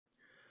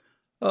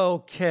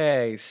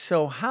Okay,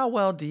 so how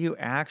well do you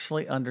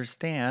actually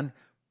understand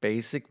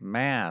basic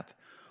math?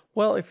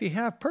 Well, if you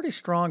have pretty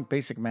strong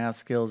basic math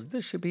skills,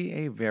 this should be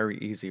a very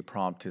easy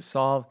problem to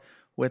solve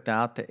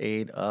without the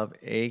aid of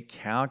a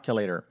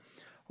calculator.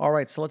 All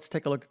right, so let's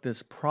take a look at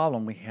this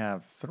problem. We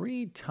have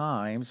 3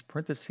 times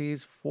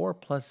parentheses 4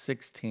 plus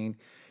 16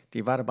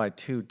 divided by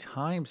 2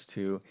 times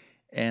 2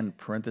 and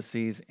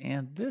parentheses,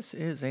 and this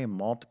is a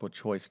multiple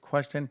choice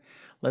question.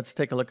 Let's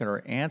take a look at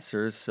our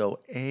answers. So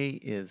A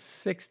is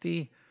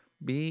 60,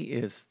 B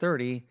is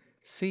 30,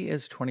 C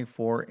is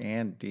 24,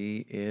 and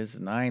D is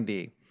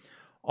 90.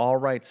 All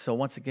right, so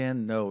once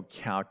again, no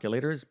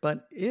calculators,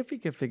 but if you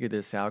can figure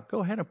this out,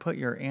 go ahead and put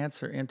your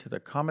answer into the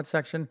comment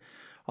section.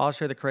 I'll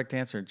share the correct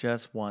answer in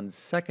just 1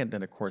 second.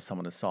 Then, of course, I'm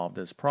going to solve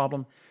this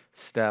problem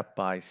step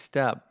by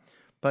step.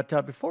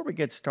 But before we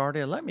get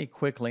started, let me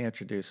quickly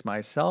introduce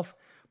myself.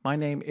 My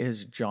name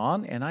is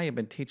John, and I have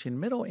been teaching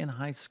middle and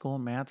high school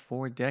math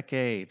for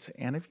decades.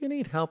 And if you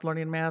need help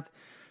learning math,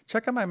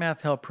 check out my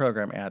math help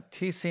program at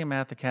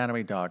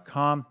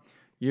tcmathacademy.com.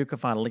 You can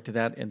find a link to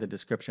that in the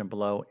description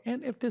below.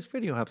 And if this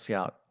video helps you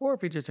out, or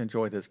if you just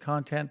enjoy this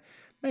content,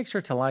 make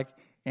sure to like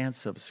and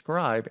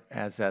subscribe,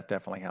 as that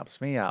definitely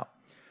helps me out.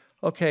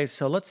 Okay,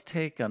 so let's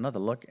take another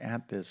look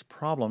at this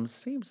problem.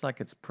 Seems like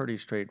it's pretty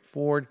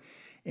straightforward.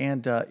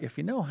 And if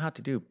you know how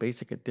to do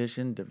basic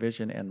addition,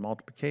 division, and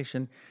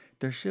multiplication,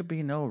 there should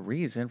be no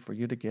reason for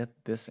you to get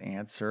this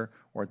answer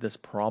or this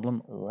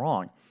problem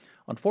wrong.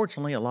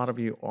 Unfortunately, a lot of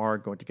you are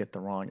going to get the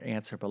wrong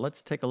answer, but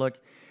let's take a look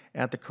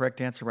at the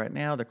correct answer right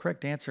now. The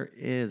correct answer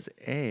is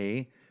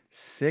A,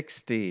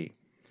 60.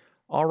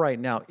 All right,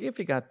 now if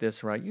you got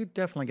this right, you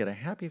definitely get a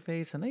happy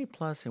face, an A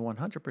plus, a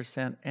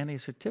 100%, and a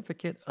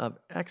certificate of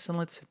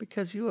excellence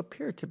because you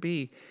appear to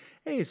be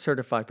a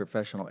certified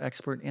professional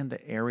expert in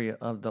the area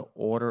of the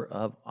order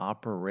of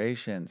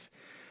operations.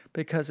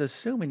 Because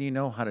assuming you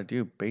know how to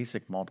do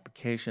basic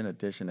multiplication,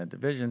 addition, and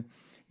division,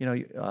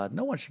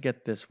 no one should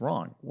get this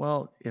wrong.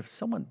 Well, if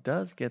someone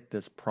does get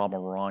this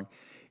problem wrong,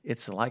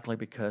 it's likely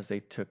because they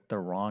took the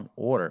wrong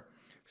order.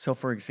 So,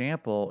 for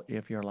example,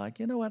 if you're like,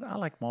 you know what, I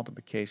like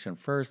multiplication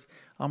first,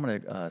 I'm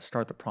going to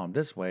start the problem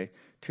this way.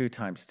 2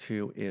 times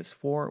 2 is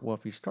 4. Well,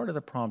 if you started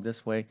the problem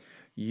this way,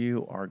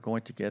 you are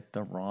going to get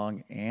the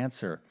wrong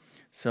answer.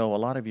 So, a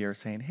lot of you are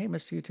saying, hey,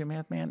 Mr. YouTube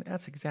Math Man,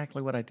 that's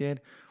exactly what I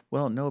did.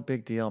 Well, no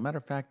big deal. Matter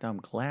of fact, I'm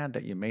glad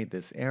that you made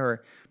this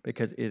error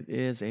because it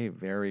is a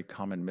very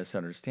common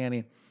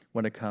misunderstanding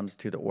when it comes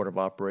to the order of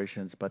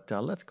operations. But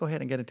let's go ahead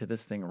and get into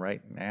this thing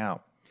right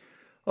now.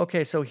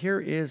 Okay, so here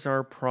is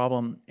our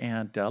problem.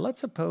 And let's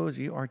suppose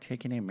you are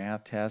taking a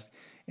math test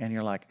and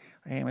you're like,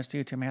 hey,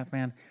 Mr. YouTube Math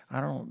Man, I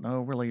don't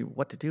know really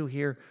what to do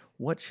here.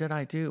 What should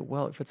I do?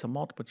 Well, if it's a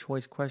multiple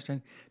choice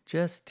question,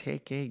 just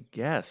take a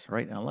guess,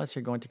 right? Unless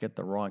you're going to get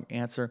the wrong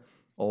answer,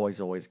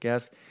 always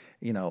guess.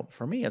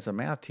 For me as a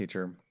math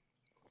teacher,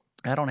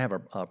 I don't have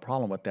a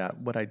problem with that.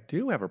 What I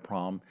do have a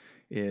problem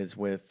is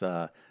with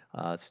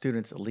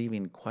students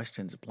leaving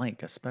questions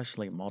blank,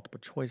 especially multiple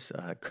choice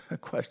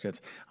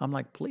questions. I'm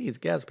like, please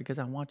guess because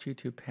I want you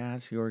to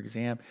pass your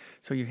exam.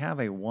 So you have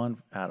a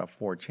 1 out of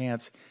 4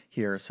 chance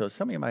here. So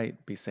some of you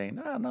might be saying,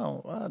 oh,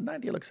 no,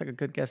 90 looks like a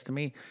good guess to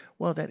me.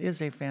 Well, that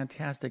is a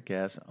fantastic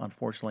guess.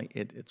 Unfortunately,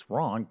 it's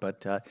wrong,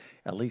 but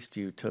at least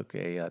you took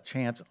a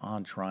chance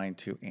on trying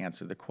to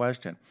answer the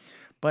question.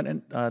 But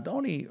the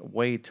only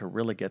way to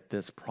really get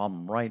this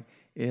problem right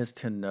is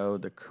to know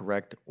the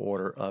correct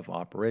order of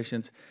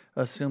operations,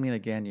 assuming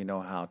again you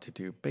know how to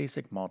do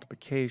basic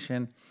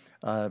multiplication,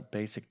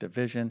 basic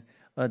division,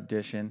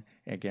 addition,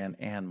 again,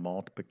 and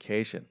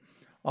multiplication.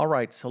 All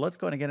right, so let's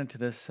go ahead and get into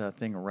this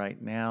thing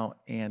right now.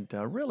 And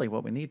really,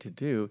 what we need to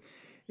do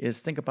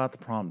is think about the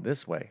problem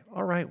this way.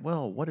 All right,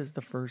 well, what is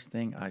the first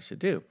thing I should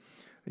do?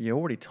 You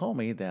already told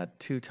me that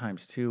 2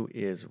 times 2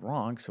 is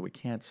wrong, so we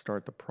can't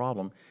start the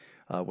problem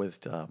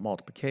with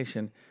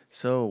multiplication.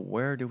 So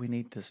where do we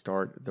need to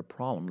start the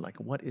problem? Like,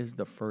 what is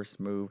the first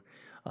move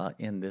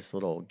in this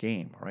little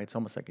game? Right? It's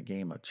almost like a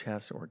game of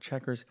chess or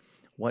checkers.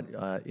 What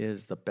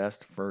is the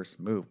best first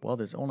move? Well,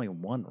 there's only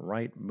one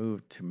right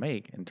move to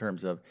make in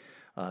terms of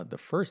the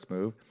first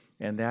move,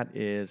 and that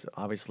is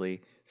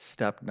obviously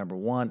step number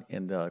 1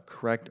 in the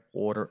correct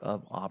order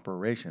of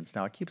operations.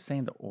 Now, I keep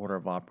saying the order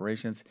of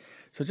operations.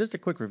 So just a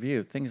quick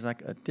review, things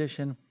like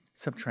addition,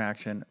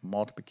 subtraction,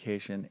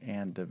 multiplication,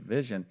 and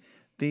division.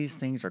 These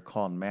things are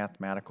called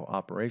mathematical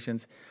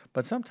operations,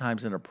 but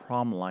sometimes in a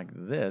problem like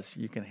this,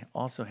 you can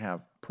also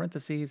have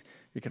parentheses,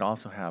 you can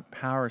also have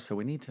power, so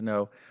we need to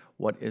know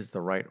what is the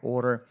right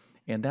order,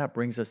 and that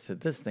brings us to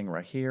this thing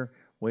right here,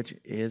 which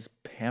is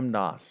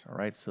PEMDAS, all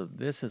right? So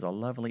this is a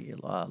lovely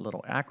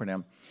little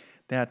acronym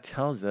that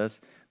tells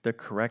us the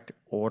correct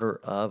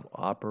order of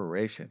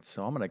operations.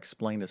 So I'm going to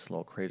explain this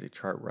little crazy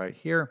chart right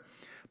here,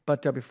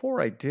 but before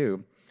I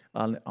do,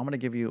 I'm going to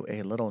give you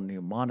a little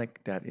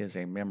mnemonic that is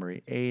a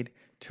memory aid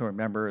to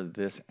remember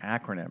this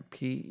acronym,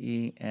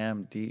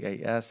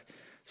 PEMDAS.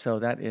 So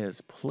that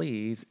is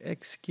please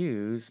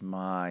excuse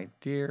my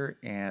dear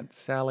Aunt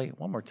Sally.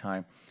 One more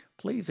time.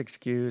 Please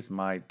excuse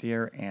my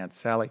dear Aunt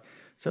Sally.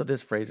 So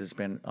this phrase has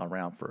been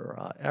around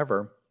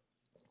forever.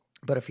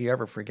 But if you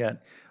ever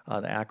forget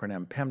the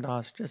acronym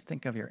PEMDAS, just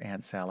think of your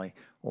Aunt Sally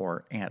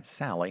or Aunt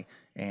Sally,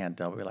 and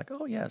we'll be like,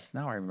 oh, yes,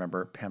 now I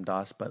remember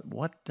PEMDAS. But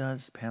what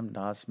does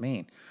PEMDAS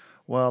mean?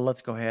 Well,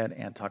 let's go ahead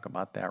and talk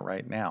about that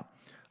right now.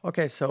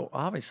 Okay, so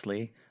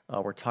obviously,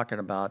 we're talking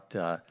about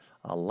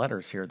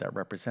letters here that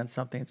represent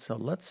something. So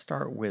let's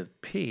start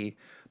with P.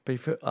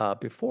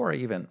 Before I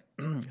even,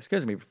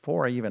 excuse me,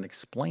 before I even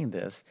explain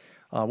this,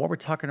 what we're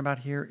talking about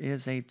here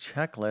is a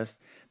checklist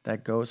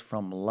that goes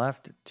from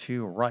left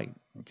to right.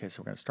 Okay,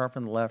 so we're going to start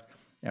from the left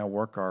and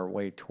work our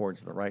way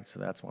towards the right. So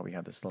that's why we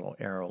have this little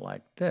arrow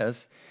like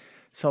this.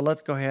 So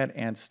let's go ahead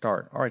and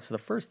start. All right, so the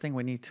first thing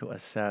we need to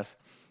assess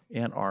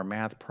in our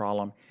math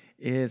problem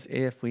is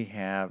if we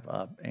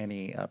have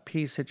any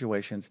P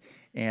situations,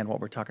 and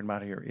what we're talking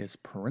about here is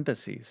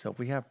parentheses. So if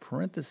we have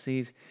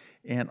parentheses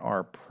in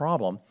our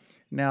problem,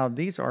 now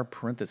these are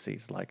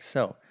parentheses like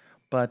so,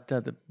 but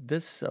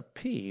this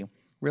P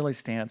really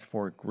stands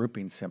for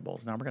grouping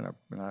symbols. Now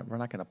we're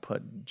not gonna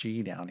put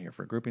G down here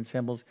for grouping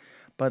symbols,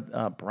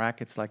 but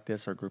brackets like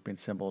this are grouping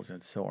symbols,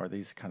 and so are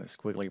these kind of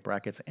squiggly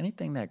brackets.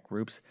 Anything that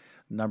groups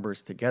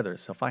numbers together.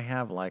 So if I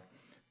have like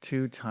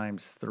 2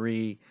 times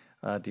 3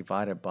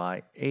 divided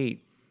by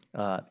 8,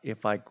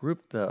 if I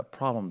group the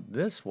problem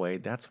this way,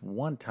 that's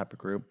one type of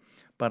group,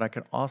 but I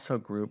could also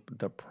group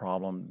the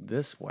problem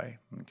this way.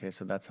 Okay,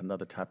 so that's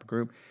another type of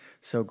group.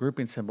 So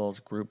grouping symbols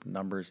group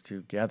numbers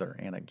together,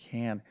 and it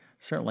can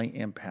certainly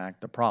impact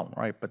the problem,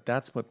 right? But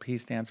that's what P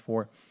stands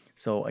for.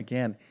 So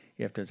again,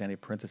 if there's any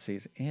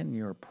parentheses in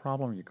your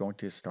problem, you're going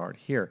to start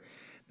here.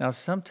 Now,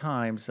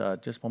 sometimes,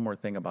 just one more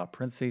thing about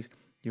parentheses,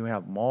 you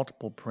have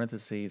multiple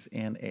parentheses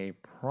in a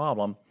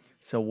problem.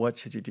 So what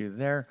should you do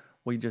there?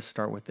 Well, you just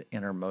start with the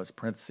innermost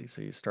parentheses.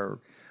 So you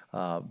start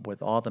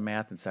with all the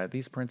math inside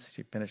these parentheses,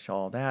 you finish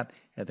all that,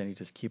 and then you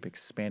just keep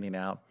expanding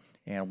out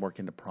and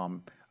working the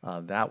problem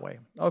that way.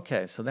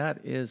 Okay, so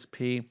that is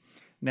P.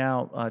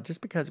 Now, just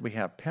because we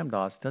have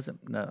PEMDAS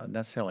doesn't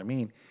necessarily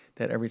mean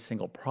that every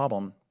single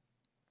problem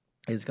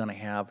is going to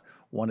have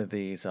one of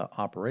these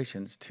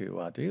operations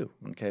to do,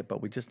 okay?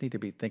 But we just need to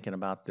be thinking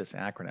about this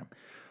acronym.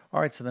 All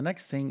right, so the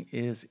next thing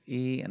is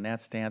E, and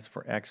that stands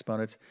for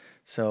exponents.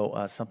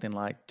 So something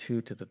like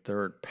 2 to the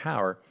third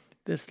power.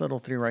 This little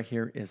 3 right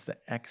here is the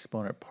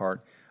exponent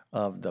part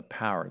of the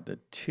power. The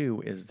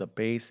 2 is the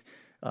base,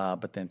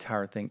 but the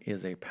entire thing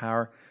is a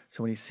power.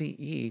 So when you see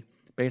E,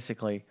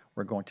 basically,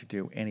 we're going to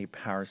do any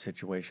power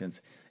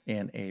situations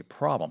in a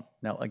problem.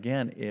 Now,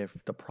 again, if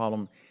the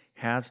problem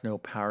has no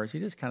powers,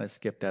 you just kind of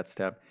skip that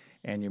step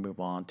and you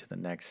move on to the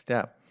next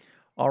step.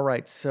 All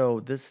right, so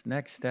this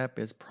next step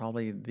is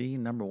probably the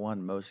number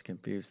one most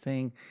confused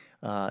thing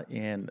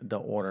in the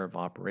order of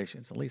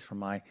operations, at least from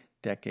my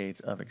decades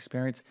of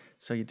experience.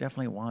 So you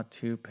definitely want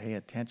to pay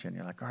attention.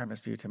 You're like, all right,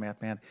 Mr. YouTube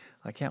Math Man,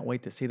 I can't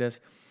wait to see this.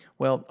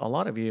 Well, a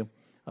lot of you,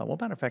 well,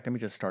 matter of fact, let me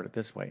just start it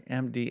this way.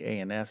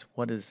 MDANS,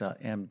 what does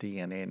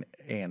MD and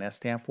ANS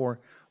stand for?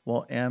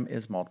 Well, M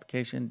is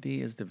multiplication,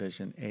 D is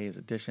division, A is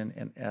addition,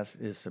 and S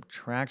is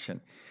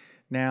subtraction.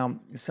 Now,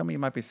 some of you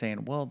might be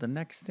saying, well, the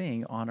next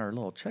thing on our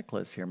little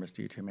checklist here,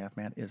 Mr. YouTube Math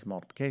Man, is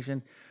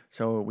multiplication.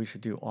 So we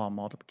should do all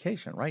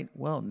multiplication, right?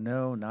 Well,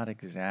 no, not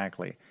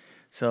exactly.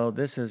 So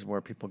this is where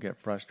people get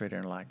frustrated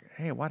and like,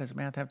 hey, why does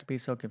math have to be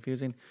so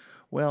confusing?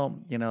 Well,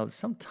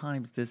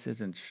 sometimes this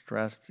isn't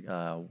stressed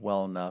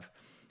well enough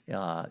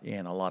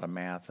in a lot of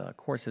math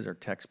courses or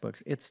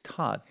textbooks. It's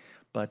taught,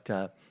 but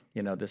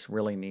this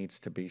really needs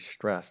to be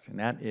stressed, and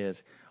that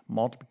is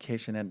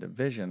multiplication and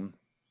division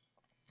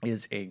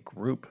is a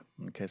group.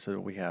 Okay, so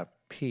we have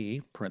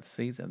P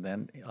parentheses and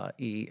then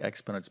E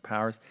exponents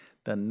powers.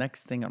 The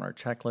next thing on our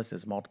checklist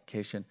is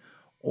multiplication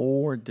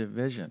or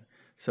division.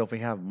 So if we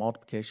have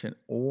multiplication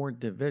or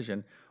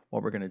division,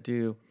 what we're going to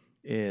do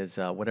is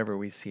whatever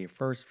we see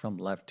first from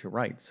left to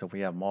right. So if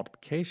we have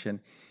multiplication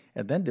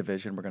and then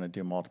division, we're going to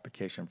do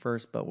multiplication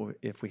first. But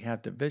if we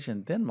have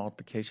division, then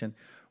multiplication,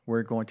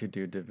 we're going to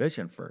do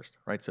division first,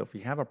 right? So if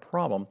you have a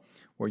problem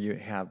where you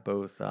have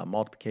both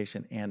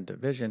multiplication and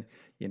division,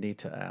 you need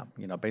to,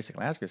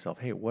 basically ask yourself,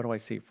 hey, what do I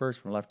see first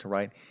from left to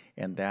right?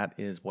 And that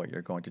is what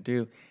you're going to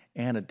do.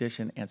 And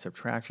addition and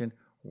subtraction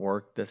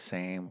work the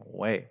same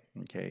way.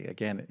 Okay,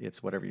 again,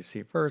 it's whatever you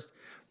see first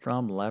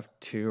from left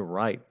to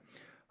right.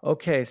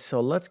 Okay,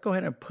 so let's go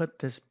ahead and put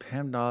this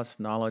PEMDAS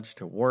knowledge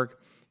to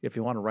work. If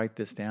you want to write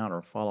this down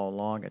or follow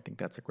along, I think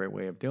that's a great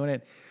way of doing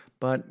it.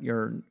 But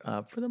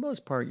for the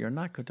most part, you're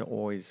not going to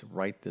always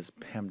write this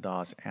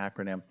PEMDAS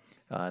acronym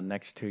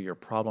next to your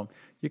problem.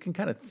 You can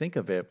kind of think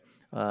of it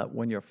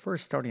when you're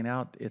first starting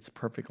out. It's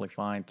perfectly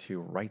fine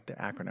to write the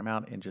acronym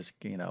out and just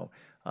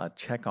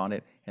check on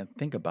it and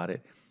think about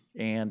it.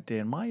 And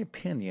in my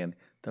opinion,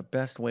 the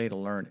best way to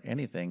learn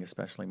anything,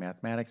 especially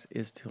mathematics,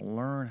 is to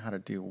learn how to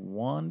do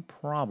one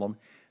problem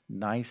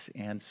nice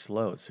and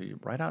slow. So you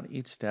write out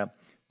each step,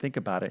 think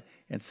about it,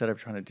 instead of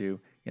trying to do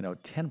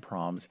 10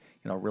 problems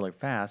really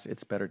fast.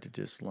 It's better to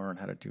just learn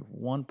how to do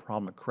one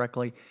problem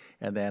correctly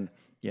and then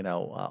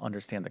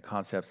understand the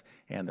concepts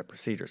and the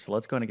procedures. So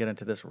let's go and get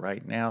into this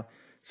right now.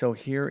 So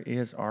here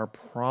is our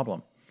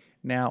problem.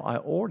 Now, I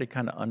already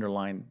kind of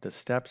underlined the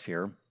steps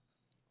here,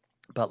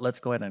 but let's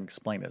go ahead and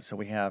explain it. So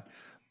we have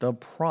the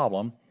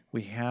problem,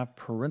 we have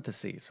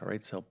parentheses, all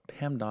right? So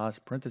PEMDAS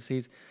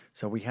parentheses.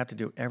 So we have to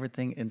do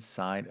everything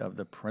inside of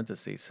the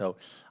parentheses. So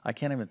I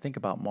can't even think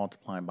about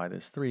multiplying by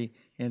this 3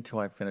 until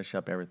I finish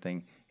up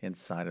everything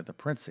inside of the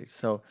parentheses.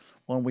 So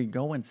when we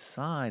go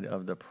inside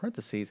of the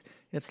parentheses,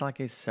 it's like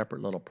a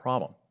separate little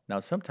problem. Now,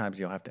 sometimes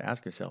you'll have to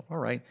ask yourself, all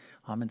right,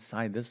 I'm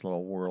inside this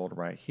little world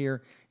right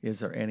here. Is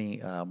there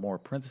any more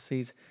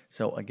parentheses?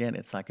 So again,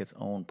 it's like its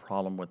own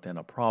problem within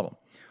a problem.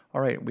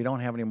 All right, we don't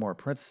have any more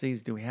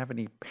parentheses. Do we have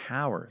any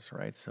powers,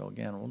 right? So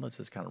again, well, let's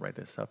just kind of write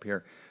this up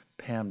here,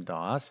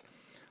 PEMDAS.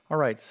 All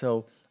right,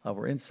 so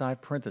we're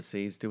inside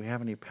parentheses. Do we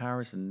have any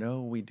powers?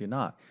 No, we do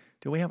not.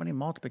 Do we have any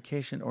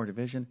multiplication or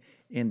division?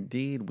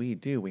 Indeed, we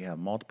do. We have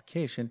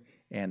multiplication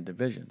and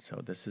division.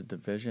 So this is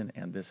division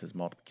and this is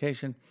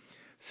multiplication.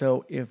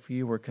 So if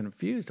you were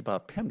confused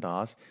about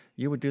PEMDAS,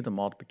 you would do the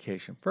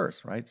multiplication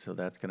first, right? So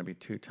that's going to be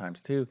 2 times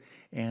 2,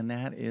 and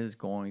that is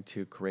going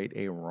to create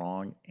a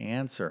wrong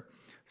answer.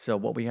 So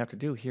what we have to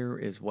do here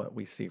is what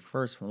we see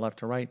first from left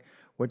to right,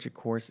 which of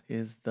course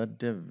is the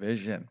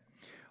division.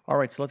 All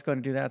right, so let's go ahead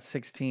and do that.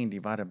 16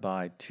 divided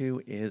by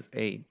 2 is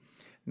 8.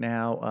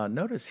 Now,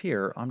 notice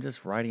here, I'm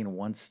just writing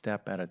one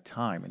step at a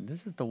time, and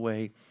this is the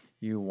way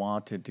you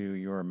want to do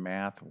your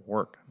math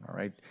work, all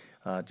right?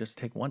 Just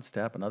take one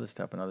step, another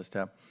step, another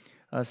step.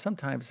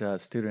 Sometimes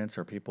students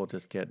or people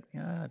just get,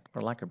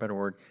 for lack of a better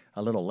word,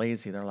 a little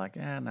lazy. They're like,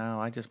 no,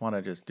 I just want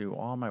to just do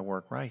all my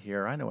work right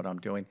here. I know what I'm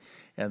doing.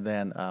 And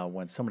then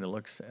when somebody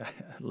looks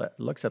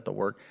at the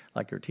work,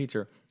 like your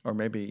teacher or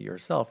maybe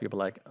yourself, you'll be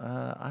like,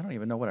 I don't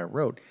even know what I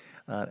wrote.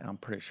 I'm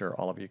pretty sure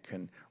all of you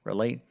can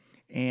relate.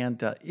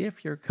 And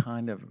if you're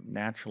kind of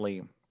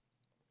naturally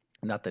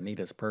not the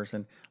neatest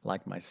person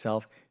like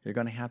myself, you're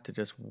going to have to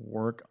just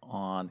work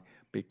on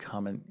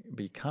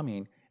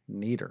becoming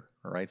neater.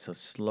 All right, so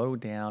slow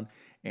down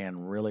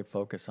and really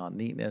focus on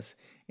neatness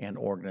and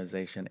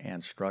organization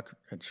and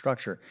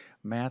structure.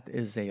 Math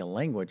is a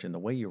language, and the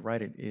way you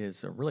write it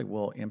is really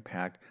will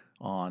impact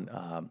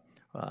on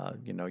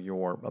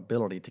your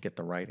ability to get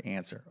the right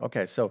answer.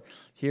 Okay, so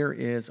here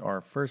is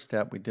our first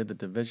step. We did the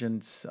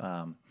divisions.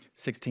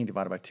 16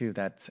 divided by 2,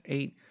 that's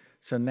 8.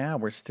 So now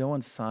we're still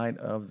inside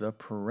of the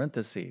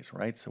parentheses,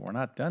 right? So we're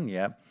not done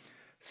yet.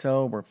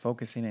 So we're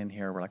focusing in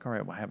here. We're like, all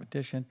right, we'll have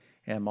addition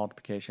and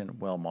multiplication.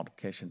 Well,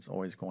 multiplication is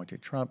always going to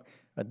trump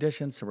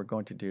addition. So we're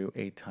going to do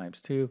 8 times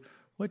 2,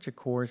 which of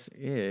course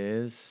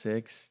is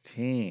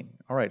 16.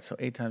 All right, so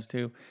 8 times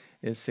 2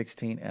 is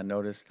 16. And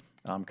notice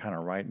I'm kind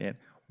of writing it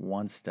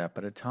one step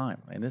at a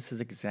time. And this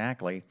is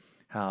exactly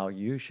how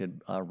you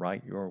should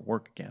write your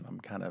work again.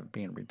 I'm kind of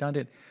being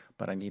redundant,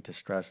 but I need to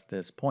stress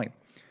this point.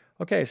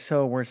 Okay,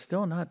 so we're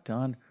still not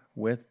done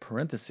with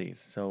parentheses.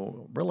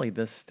 So really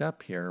this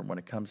step here, when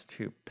it comes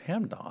to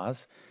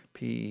PEMDAS,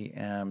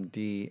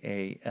 P-E-M-D-A-S,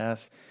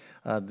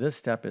 this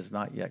step is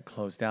not yet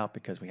closed out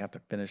because we have to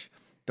finish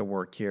the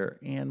work here.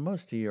 And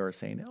most of you are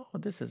saying, oh,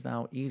 this is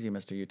now easy,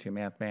 Mr. YouTube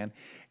Math Man.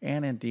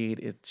 And indeed,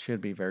 it should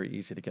be very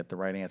easy to get the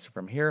right answer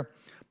from here.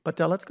 But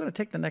let's go to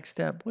take the next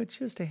step,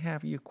 which is to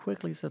have you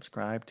quickly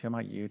subscribe to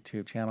my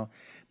YouTube channel.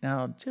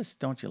 Now, just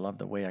don't you love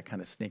the way I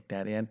kind of sneak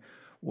that in?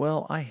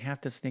 Well, I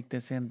have to sneak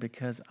this in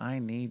because I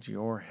need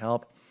your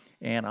help,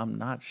 and I'm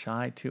not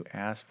shy to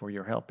ask for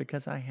your help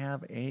because I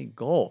have a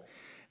goal.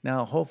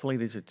 Now, hopefully,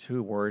 these are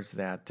 2 words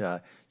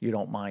that you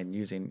don't mind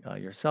using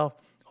yourself.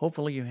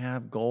 Hopefully, you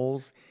have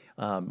goals,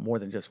 more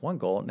than just one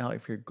goal. Now,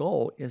 if your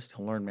goal is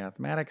to learn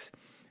mathematics,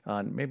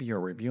 maybe you're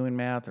reviewing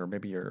math or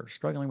maybe you're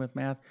struggling with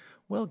math,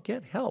 well,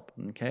 get help,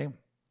 okay?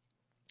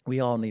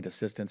 We all need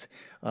assistance.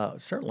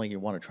 Certainly, you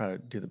want to try to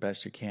do the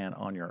best you can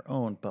on your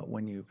own, but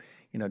when you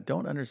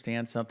don't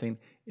understand something,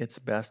 it's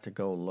best to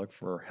go look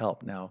for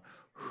help. Now,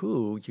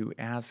 who you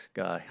ask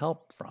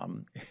help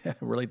from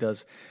really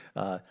does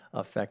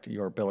affect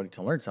your ability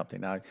to learn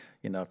something. Now,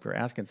 if you're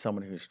asking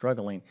someone who's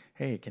struggling,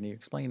 hey, can you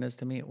explain this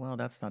to me? Well,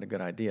 that's not a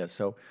good idea.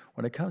 So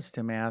when it comes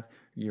to math,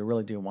 you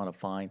really do want to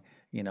find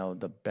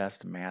the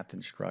best math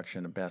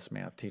instruction, the best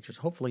math teachers.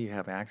 Hopefully you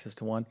have access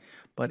to one.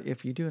 But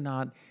if you do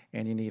not,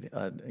 and you need,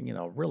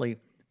 really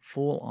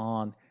full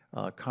on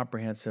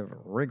comprehensive,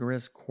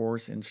 rigorous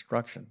course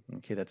instruction,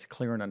 okay, that's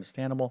clear and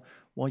understandable,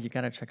 well, you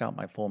got to check out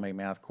my full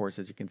math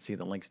courses. You can see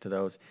the links to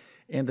those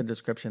in the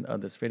description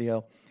of this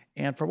video.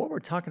 And for what we're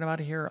talking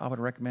about here, I would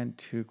recommend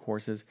 2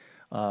 courses.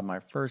 My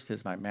first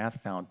is my Math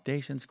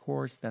Foundations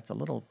course. That's a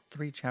little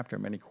 3-chapter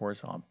mini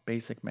course on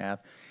basic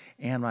math,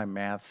 and my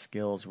Math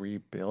Skills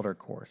Rebuilder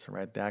course.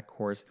 Right, that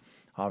course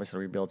obviously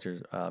rebuilds your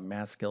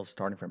math skills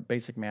starting from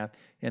basic math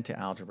into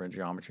algebra and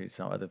geometry,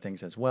 some other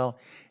things as well.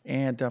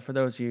 And for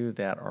those of you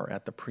that are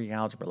at the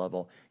pre-algebra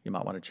level, you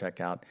might want to check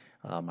out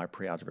my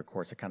pre-algebra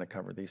course. I kind of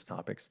cover these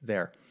topics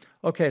there.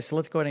 Okay, so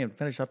let's go ahead and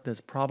finish up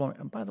this problem.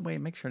 And by the way,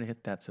 make sure to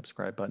hit that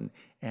subscribe button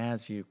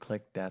as you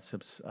click that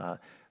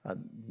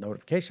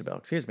notification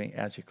bell,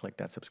 as you click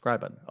that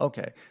subscribe button.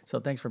 Okay, so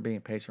thanks for being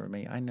patient with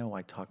me. I know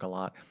I talk a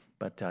lot,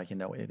 but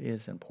it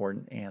is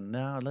important. And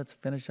now let's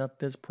finish up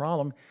this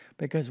problem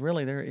because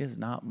really there is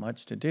not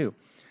much to do.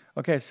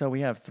 Okay, so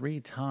we have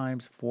 3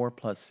 times 4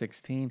 plus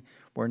 16.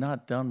 We're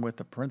not done with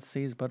the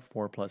parentheses, but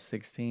 4 plus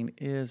 16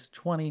 is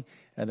 20.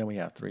 And then we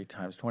have 3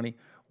 times 20,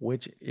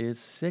 which is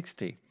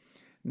 60.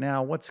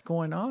 Now, what's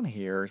going on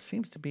here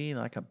seems to be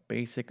like a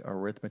basic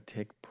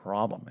arithmetic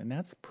problem, and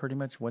that's pretty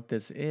much what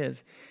this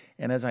is.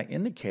 And as I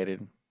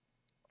indicated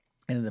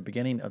in the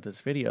beginning of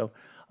this video,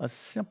 a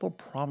simple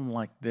problem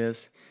like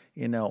this,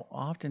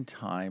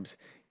 oftentimes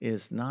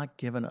is not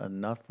given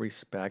enough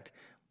respect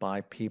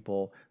by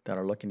people that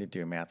are looking to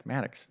do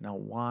mathematics. Now,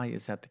 why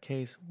is that the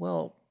case?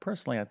 Well,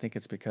 personally, I think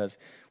it's because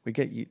we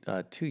get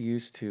too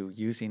used to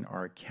using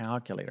our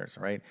calculators,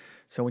 right?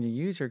 So when you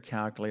use your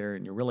calculator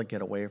and you really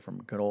get away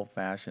from good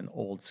old-fashioned,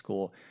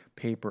 old-school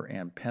paper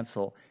and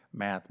pencil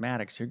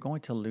mathematics, you're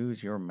going to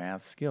lose your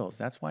math skills.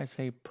 That's why I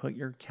say put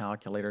your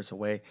calculators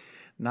away.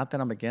 Not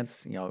that I'm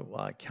against,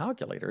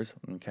 calculators,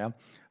 okay?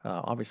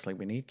 Obviously,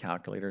 we need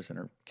calculators, and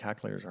our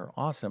calculators are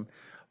awesome,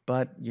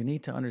 but you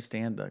need to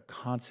understand the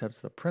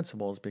concepts, the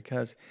principles,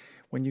 because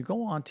when you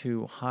go on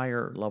to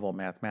higher level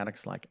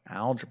mathematics like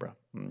algebra,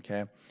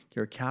 okay,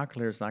 your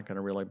calculator is not going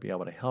to really be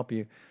able to help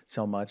you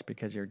so much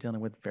because you're dealing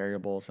with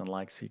variables and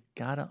like, so you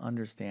got to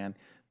understand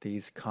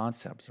these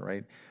concepts,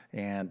 right?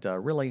 And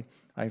really,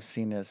 I've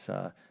seen this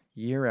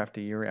year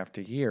after year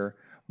after year.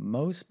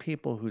 Most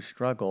people who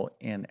struggle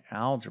in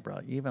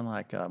algebra, even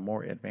like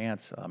more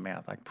advanced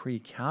math, like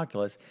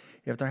pre-calculus,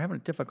 if they're having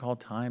difficult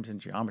times in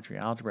geometry,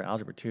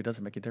 algebra 2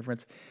 doesn't make a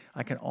difference.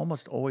 I can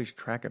almost always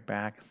track it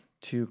back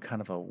to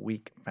kind of a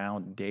weak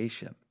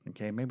foundation.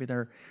 Okay, maybe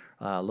they're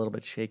a little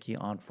bit shaky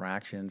on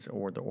fractions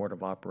or the order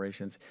of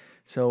operations.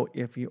 So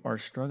if you are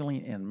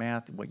struggling in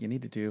math, what you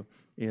need to do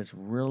is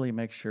really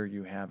make sure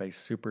you have a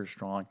super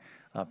strong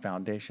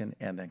foundation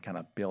and then kind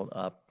of build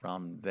up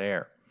from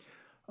there.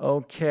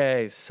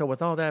 Okay, so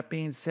with all that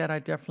being said, I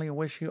definitely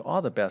wish you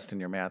all the best in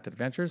your math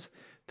adventures.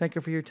 Thank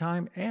you for your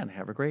time and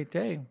have a great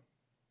day.